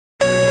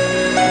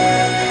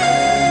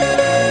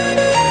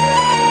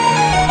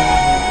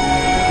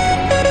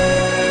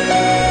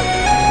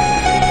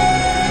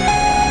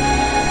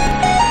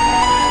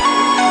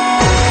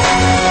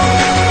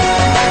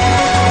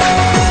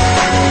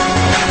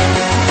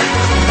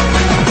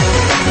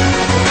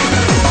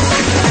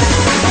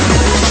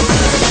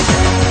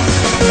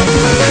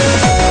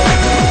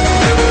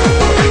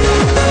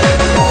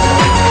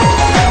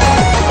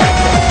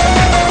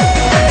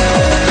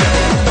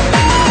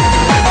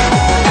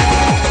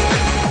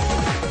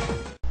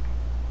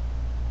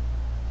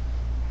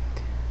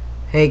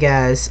Hey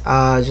guys,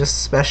 just a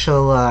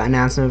special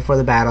announcement before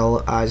the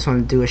battle. I just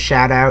want to do a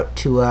shout out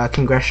to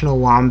Congressional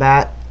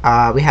Wombat.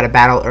 We had a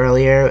battle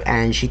earlier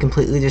and she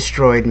completely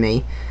destroyed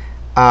me,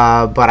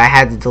 but I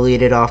had to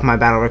delete it off my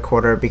battle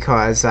recorder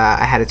because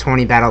I had a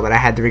Tourney battle that I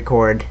had to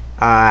record.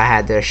 I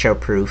had to show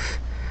proof.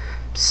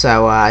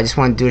 So I just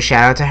want to do a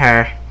shout out to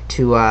her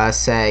to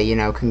say,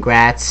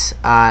 congrats.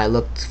 I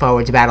look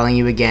forward to battling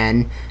you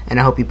again, and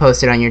I hope you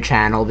post it on your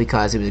channel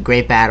because it was a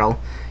great battle.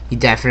 You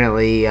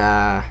definitely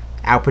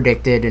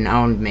outpredicted and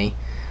owned me.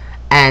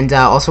 And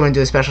also want to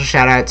do a special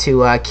shout out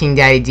to King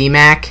Daddy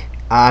D-Mac.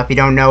 If you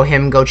don't know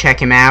him, go check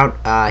him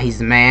out. He's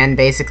the man,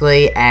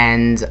 basically,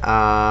 and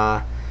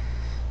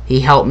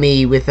he helped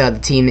me with the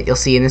team that you'll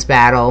see in this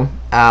battle.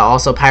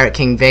 Also, Pirate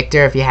King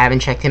Victor, if you haven't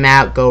checked him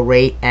out, go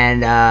rate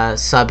and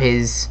sub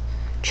his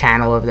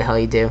channel, whatever the hell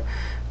you do.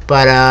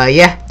 But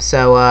yeah,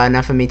 so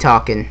enough of me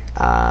talking.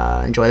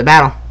 Enjoy the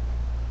battle.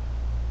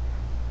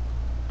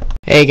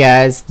 Hey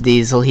guys,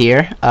 Diesel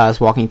here. I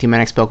was walking through my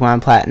next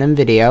Pokemon Platinum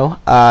video.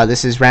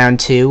 This is round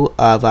 2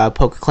 of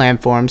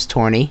PokeClan Forums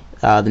Tourney,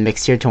 the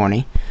mixed tier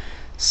Tourney.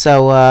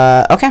 So,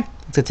 okay,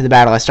 let's get to the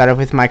battle. I start off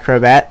with my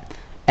Crobat,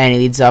 and he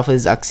leads off with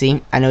his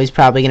Uxie. I know he's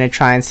probably going to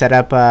try and set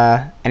up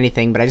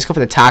anything, but I just go for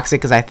the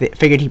Toxic because I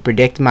figured he'd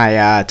predict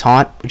my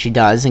taunt, which he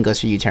does, and goes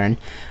for U-turn.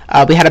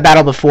 We had a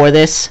battle before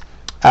this.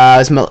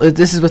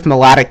 This is with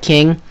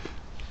MiloticKing.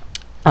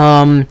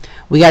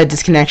 We got a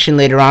disconnection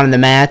later on in the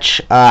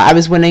match. I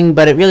was winning,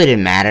 but it really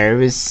didn't matter. It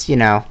was,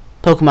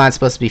 Pokemon's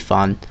supposed to be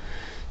fun.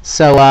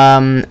 So,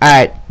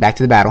 alright, back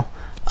to the battle.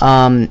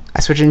 I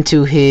switch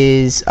into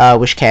his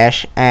Wish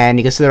Cash, and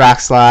he goes to the Rock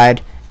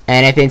Slide,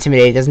 and if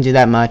Intimidate, it doesn't do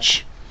that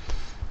much.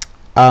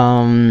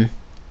 So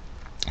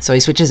he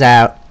switches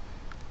out,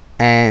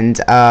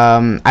 and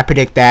I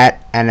predict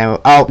that, and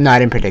oh, no, I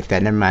didn't predict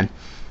that, never mind.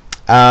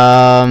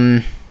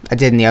 I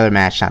did in the other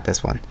match, not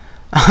this one.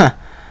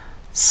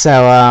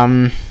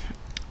 So,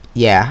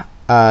 yeah,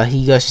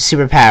 he goes to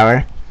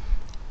Superpower,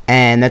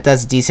 and that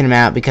does a decent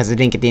amount because I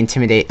didn't get the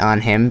Intimidate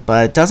on him,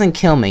 but it doesn't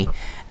kill me.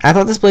 I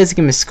thought this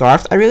Blaziken was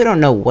Scarfed. I really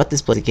don't know what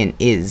this Blaziken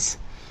is,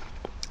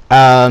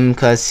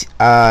 because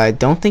I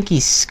don't think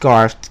he's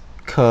Scarfed,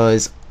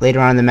 because later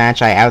on in the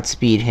match I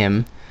outspeed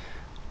him.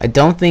 I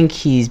don't think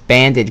he's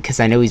Banded, because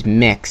I know he's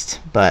Mixed,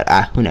 but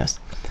who knows.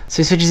 So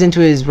he switches into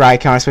his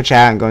Raikou, switch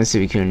out, and go into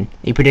Suicune.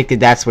 He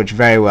predicted that switch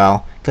very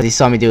well, because he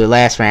saw me do it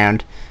last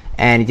round.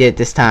 And he did it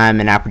this time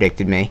and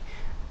out-predicted me.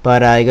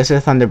 But he goes to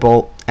the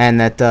Thunderbolt, and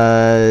that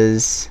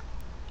does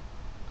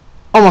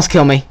almost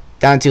kill me.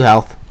 Down 2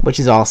 health, which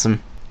is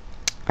awesome.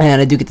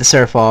 And I do get the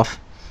Surf off.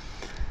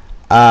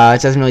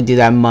 It doesn't really do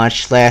that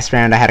much. Last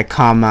round I had a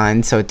Calm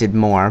Mind, so it did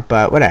more,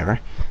 but whatever.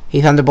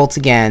 He Thunderbolts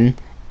again,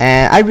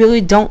 and I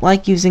really don't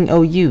like using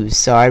OUs,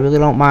 so I really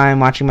don't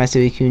mind watching my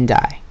Suicune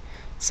die.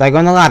 So I go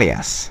on the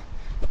Latias,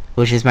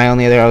 which is my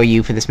only other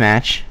OU for this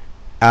match.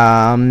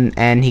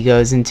 And he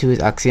goes into his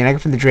Uxie, and I go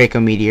for the Draco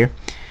Meteor,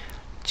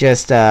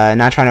 just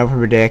not trying to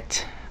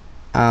over-predict,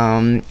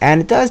 and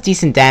it does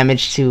decent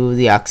damage to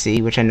the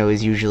Uxie, which I know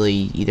is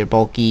usually either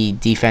bulky,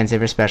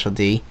 defensive, or special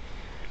D.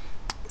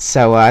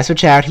 So I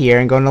switch out here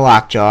and go into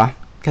Lockjaw,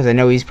 because I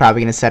know he's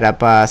probably going to set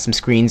up some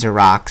screens or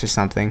rocks or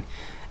something,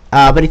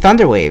 but he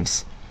Thunder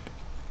Waves,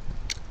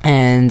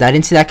 and I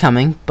didn't see that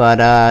coming,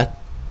 but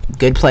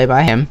good play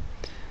by him.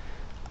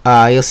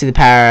 You'll see the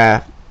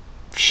power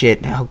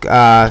shit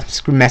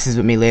messes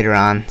with me later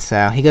on.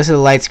 So he goes to the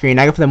Light Screen.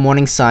 I go for the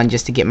Morning Sun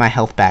just to get my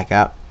health back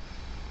up.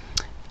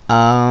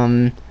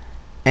 And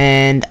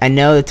I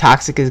know the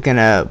Toxic is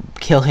gonna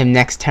kill him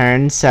next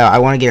turn, so I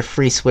want to get a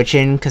free switch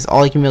in because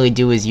all he can really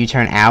do is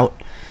U-turn out.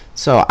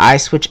 So I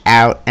switch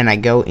out and I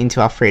go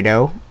into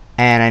Alfredo,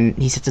 and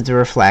he sets it to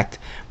Reflect.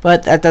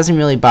 But that doesn't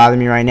really bother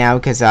me right now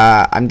because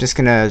I'm just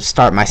gonna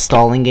start my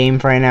stalling game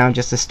for right now,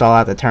 just to stall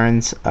out the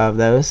turns of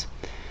those.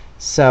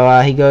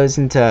 So he goes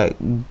into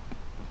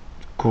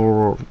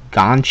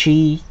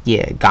Gonchi,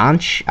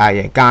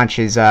 Gonch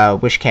is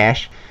Wish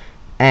Cash,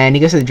 and he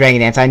goes to the Dragon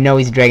Dance. I know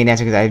he's a Dragon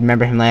Dancer because I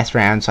remember him last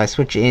round, so I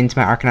switch into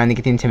my Arcanine to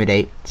get the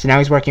Intimidate. So now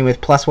he's working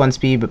with +1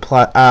 speed but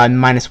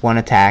 -1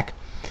 attack,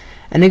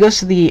 and he goes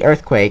to the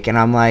Earthquake, and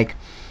I'm like,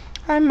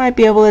 I might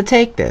be able to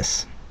take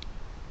this,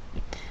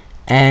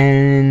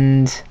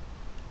 and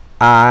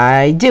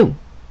I do.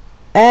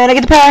 And I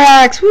get the Power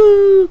Hacks,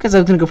 woo! Because I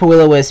was going to go for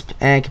Will-O-Wisp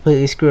and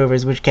completely screw over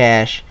his Wish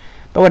Cash.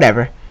 But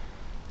whatever.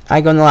 I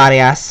go in the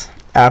Latias,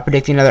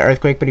 predicting another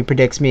Earthquake, but he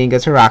predicts me and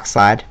goes for Rock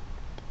Slide,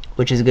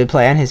 which is a good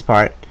play on his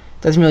part.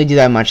 Doesn't really do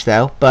that much,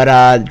 though.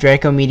 But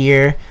Draco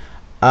Meteor,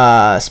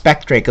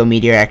 Spec Draco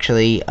Meteor,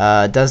 actually,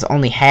 does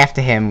only half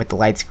to him with the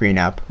Light Screen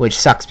up, which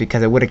sucks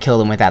because I would have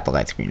killed him without the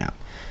Light Screen up.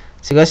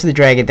 So he goes to the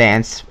Dragon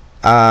Dance,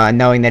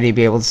 knowing that he'd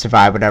be able to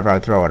survive whatever I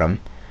would throw at him.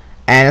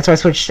 And that's why I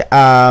switched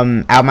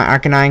out my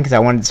Arcanine, because I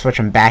wanted to switch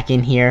him back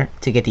in here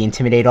to get the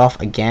Intimidate off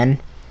again.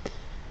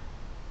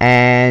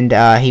 And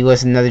he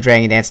was another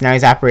Dragon Dance. Now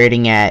he's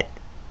operating at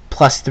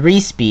 +3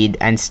 speed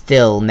and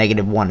still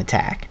 -1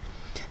 attack.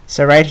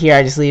 So right here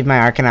I just leave my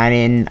Arcanine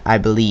in, I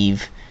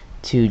believe,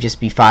 to just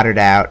be foddered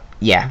out.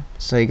 Yeah,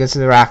 so he goes to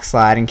the Rock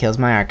Slide and kills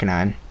my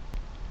Arcanine.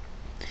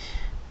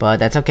 But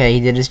that's okay,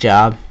 he did his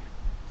job.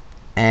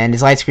 And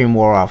his light screen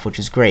wore off, which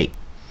was great.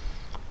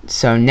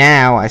 So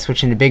now I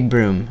switch into Big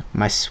Broom,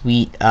 my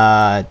sweet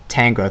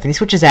Tangrowth, and he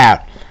switches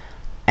out.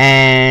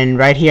 And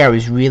right here I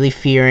was really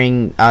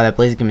fearing that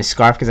Blaziken was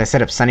Scarfed because I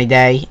set up Sunny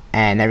Day,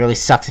 and that really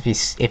sucks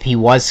if he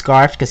was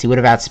Scarfed because he would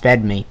have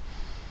outsped me.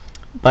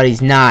 But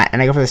he's not,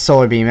 and I go for the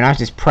Solar Beam, and I was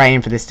just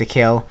praying for this to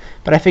kill.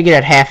 But I figured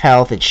at half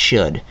health it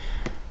should.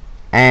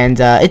 And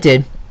it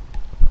did,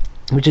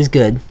 which is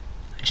good.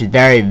 Which is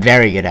very,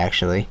 very good,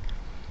 actually.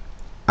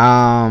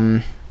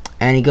 And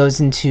he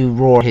goes into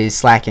Roar, his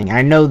slacking.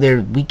 I know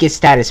their weakest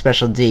stat is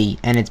Special D,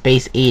 and it's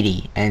base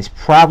 80, and it's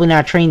probably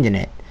not trained in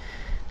it.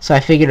 So I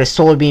figured a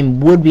Solar Beam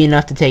would be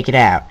enough to take it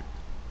out.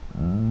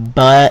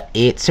 But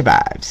it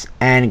survives.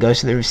 And it goes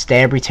to the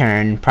Stab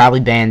Return, probably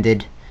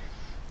banded.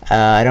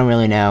 I don't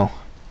really know.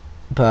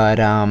 But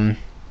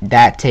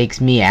that takes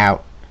me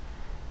out.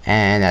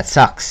 And that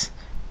sucks.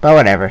 But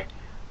whatever.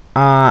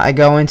 I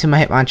go into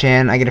my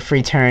Hitmonchan. I get a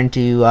free turn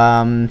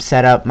to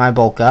set up my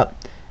Bulk Up.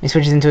 He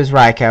switches into his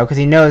Raikou because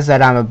he knows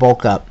that I'm a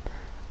Bulk Up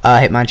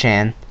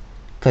Hitmonchan.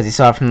 Because he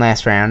saw it from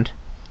last round.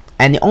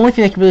 And the only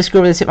thing that can really screw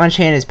over this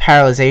Hitmonchan is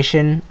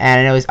Paralyzation. And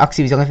I know his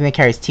Uxie is the only thing that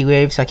carries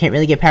T-Wave, so I can't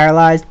really get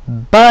paralyzed.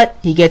 But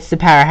he gets the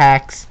Power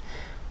Hacks.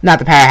 Not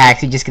the Power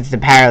Hacks, he just gets the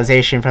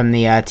Paralyzation from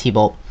the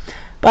T-Bolt.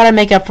 But I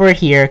make up for it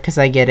here because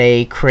I get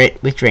a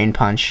crit with Drain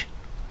Punch.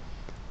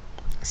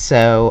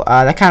 So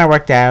that kind of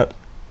worked out.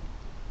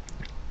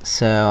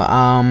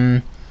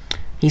 So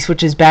he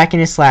switches back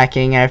into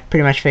Slacking. I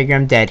pretty much figure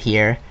I'm dead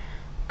here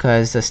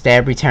because the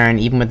Stab Return,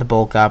 even with the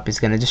Bulk Up, is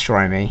going to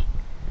destroy me.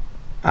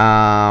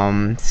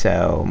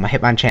 So my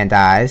Hitmonchan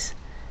dies,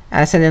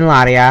 and I send in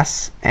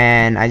Latias,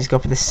 and I just go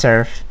for the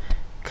Surf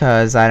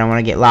because I don't want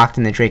to get locked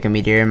in the Draco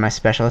Meteor and my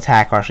special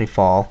attack actually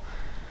fall.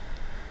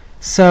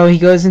 So he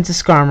goes into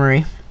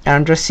Skarmory, and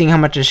I'm just seeing how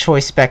much a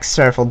Choice Spec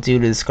Surf will do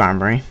to the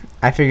Skarmory.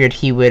 I figured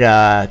he would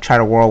try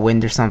to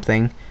Whirlwind or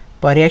something,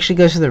 but he actually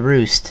goes for the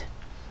Roost,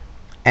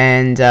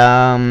 and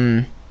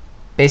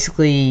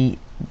basically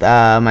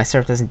my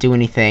Surf doesn't do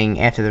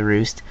anything after the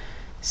Roost.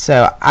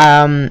 So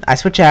I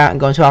switch out and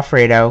go into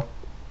Alfredo,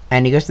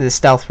 and he goes to the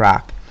Stealth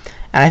Rock.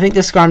 And I think the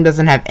Skarm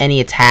doesn't have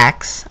any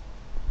attacks.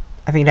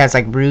 I think it has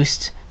like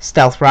Roost,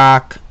 Stealth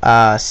Rock,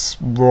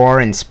 Roar,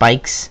 and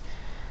Spikes.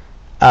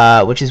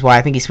 Which is why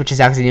I think he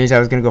switches out because he knew I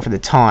was going to go for the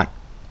Taunt.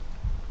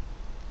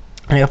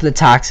 And I go for the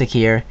Toxic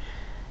here.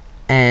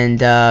 And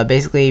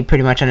basically,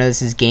 pretty much I know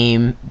this is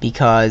game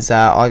because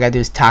all I gotta do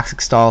is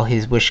Toxic Stall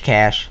his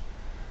Whiscash,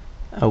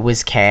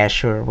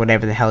 or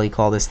whatever the hell you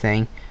call this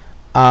thing.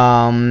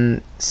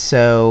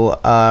 So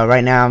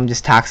right now I'm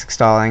just Toxic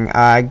Stalling.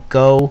 I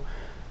go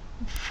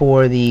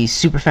for the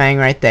Super Fang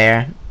right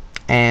there,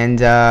 and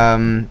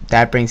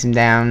that brings him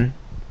down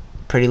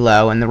pretty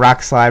low, and the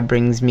Rock Slide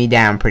brings me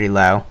down pretty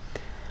low.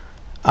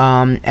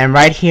 And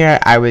right here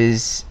I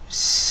was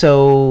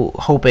so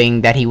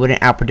hoping that he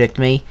wouldn't outpredict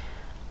me,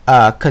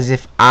 because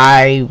if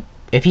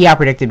he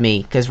outpredicted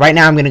me, because right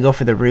now I'm gonna go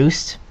for the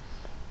Roost,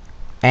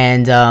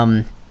 and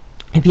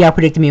if he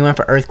outpredicted me and went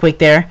for Earthquake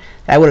there,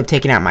 that would have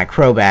taken out my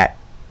Crobat.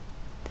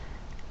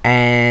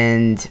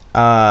 And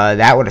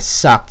that would have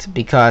sucked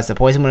because the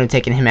Poison would have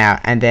taken him out.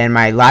 And then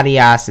my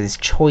Latias is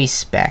Choice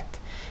Spec.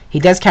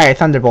 He does carry a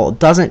Thunderbolt. It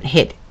doesn't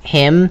hit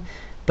him,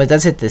 but it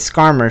does hit the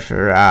Skarmory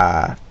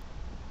for,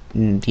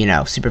 you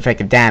know, super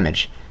effective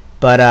damage.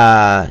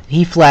 But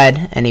he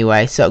fled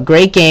anyway. So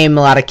great game,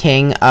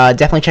 MiloticKing.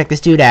 Definitely check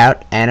this dude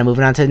out. And I'm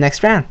moving on to the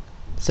next round.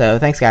 So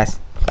thanks, guys.